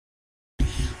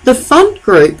The font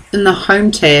group in the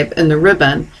Home tab in the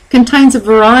ribbon contains a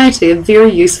variety of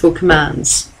very useful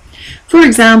commands. For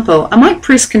example, I might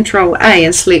press Ctrl A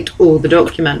and select all the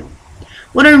document.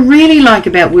 What I really like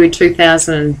about Word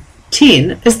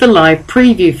 2010 is the live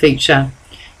preview feature.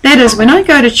 That is, when I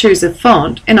go to choose a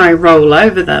font and I roll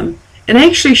over them, it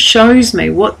actually shows me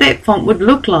what that font would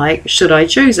look like should I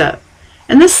choose it.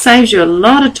 And this saves you a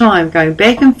lot of time going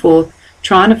back and forth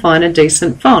trying to find a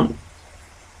decent font.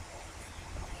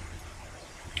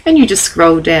 And you just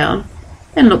scroll down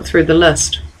and look through the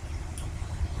list.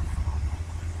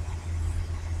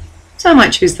 So I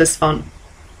might choose this font.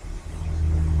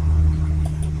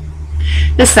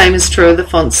 The same is true of the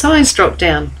font size drop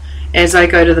down. As I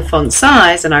go to the font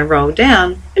size and I roll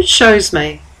down, it shows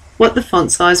me what the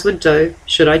font size would do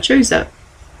should I choose it.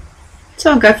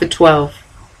 So I'll go for 12.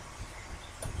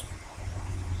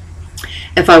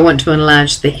 If I want to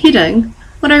enlarge the heading,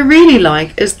 what I really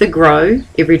like is the grow.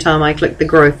 Every time I click the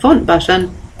grow font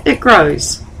button, it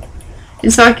grows.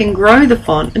 And so I can grow the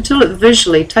font until it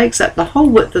visually takes up the whole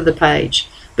width of the page.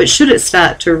 But should it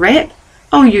start to wrap,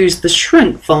 I'll use the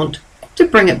shrink font to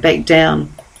bring it back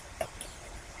down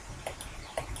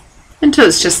until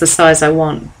it's just the size I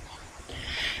want.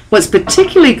 What's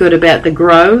particularly good about the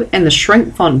grow and the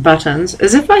shrink font buttons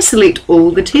is if I select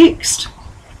all the text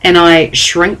and I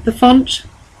shrink the font,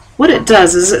 what it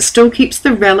does is it still keeps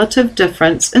the relative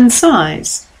difference in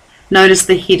size. Notice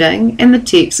the heading and the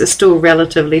text are still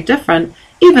relatively different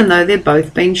even though they're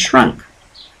both being shrunk.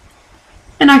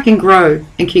 And I can grow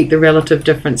and keep the relative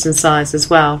difference in size as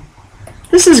well.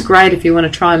 This is great if you want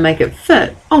to try and make it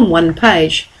fit on one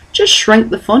page. Just shrink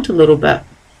the font a little bit.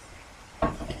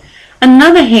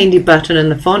 Another handy button in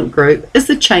the font group is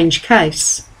the change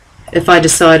case. If I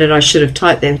decided I should have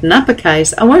typed that in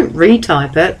uppercase, I won't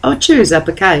retype it, I'll choose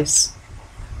uppercase.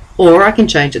 Or I can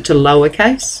change it to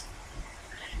lowercase.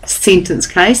 Sentence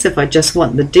case if I just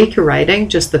want the decorating,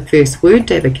 just the first word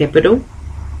to have a capital.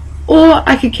 Or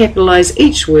I could capitalize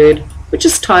each word, which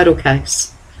is title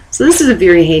case. So this is a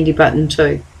very handy button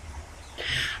too.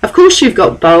 Of course you've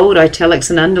got bold, italics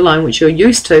and underline, which you're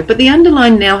used to, but the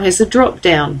underline now has a drop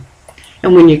down.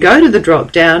 And when you go to the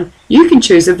drop down, you can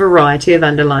choose a variety of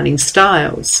underlining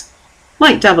styles,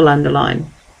 like double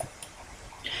underline.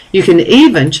 You can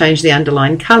even change the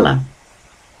underline colour.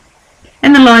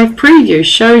 And the live preview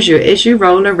shows you as you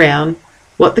roll around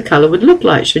what the colour would look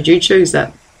like should you choose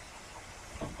it.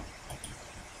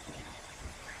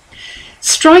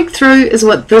 Strike through is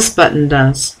what this button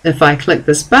does. If I click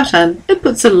this button, it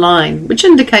puts a line which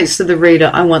indicates to the reader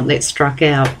I want that struck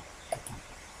out.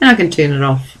 And I can turn it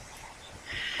off.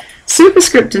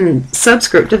 Superscript and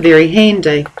subscript are very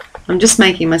handy. I'm just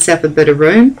making myself a bit of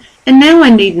room, and now I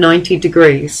need 90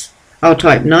 degrees. I'll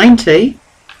type 90,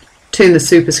 turn the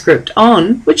superscript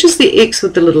on, which is the X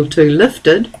with the little 2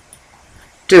 lifted,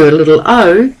 do a little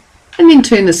O, and then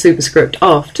turn the superscript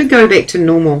off to go back to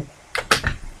normal.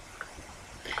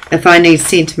 If I need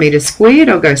centimetres squared,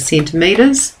 I'll go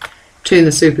centimetres, turn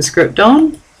the superscript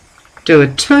on, do a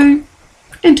 2,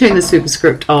 and turn the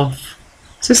superscript off.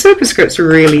 So superscripts are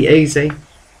really easy.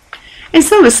 And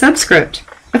so is subscript.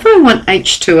 If I want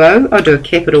H2O, I'll do a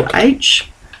capital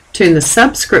H, turn the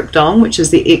subscript on, which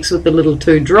is the X with the little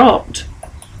 2 dropped,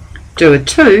 do a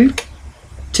 2,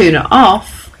 turn it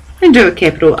off, and do a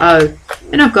capital O,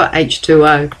 and I've got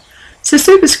H2O. So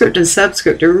superscript and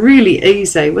subscript are really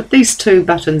easy with these two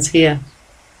buttons here.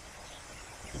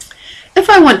 If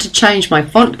I want to change my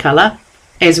font colour,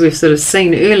 as we've sort of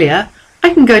seen earlier,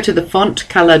 I can go to the font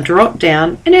colour drop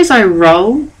down, and as I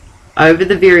roll over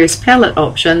the various palette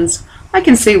options, I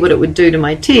can see what it would do to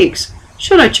my text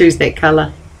should I choose that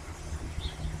colour.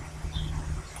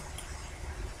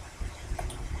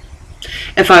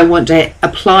 If I want to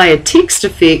apply a text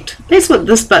effect, that's what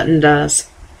this button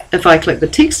does. If I click the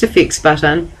text effects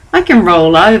button, I can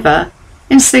roll over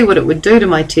and see what it would do to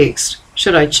my text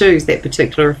should I choose that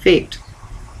particular effect.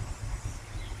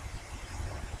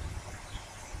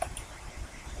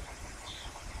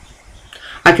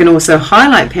 I can also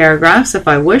highlight paragraphs if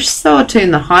I wish, so I'll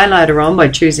turn the highlighter on by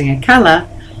choosing a colour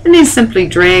and then simply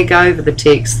drag over the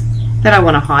text that I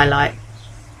want to highlight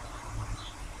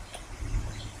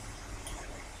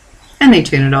and then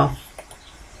turn it off.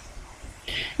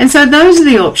 And so those are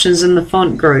the options in the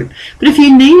font group. But if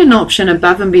you need an option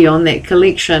above and beyond that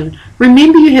collection,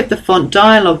 remember you have the font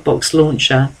dialog box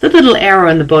launcher, the little arrow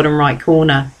in the bottom right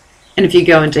corner. And if you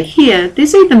go into here,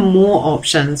 there's even more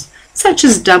options, such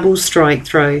as double strike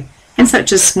through and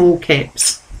such as small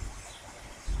caps.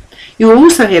 You'll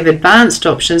also have advanced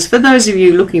options for those of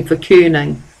you looking for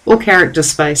kerning or character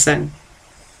spacing.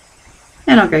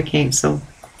 And I'll go cancel.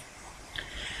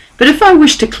 But if I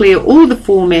wish to clear all the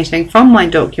formatting from my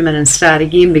document and start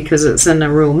again because it's in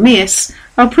a real mess,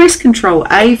 I'll press Ctrl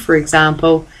A, for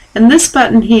example, and this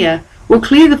button here will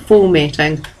clear the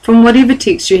formatting from whatever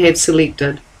text you have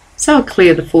selected. So I'll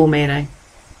clear the formatting.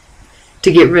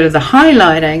 To get rid of the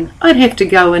highlighting, I'd have to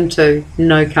go into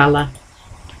No Color.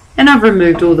 And I've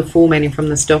removed all the formatting from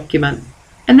this document.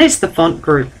 And that's the font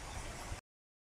group.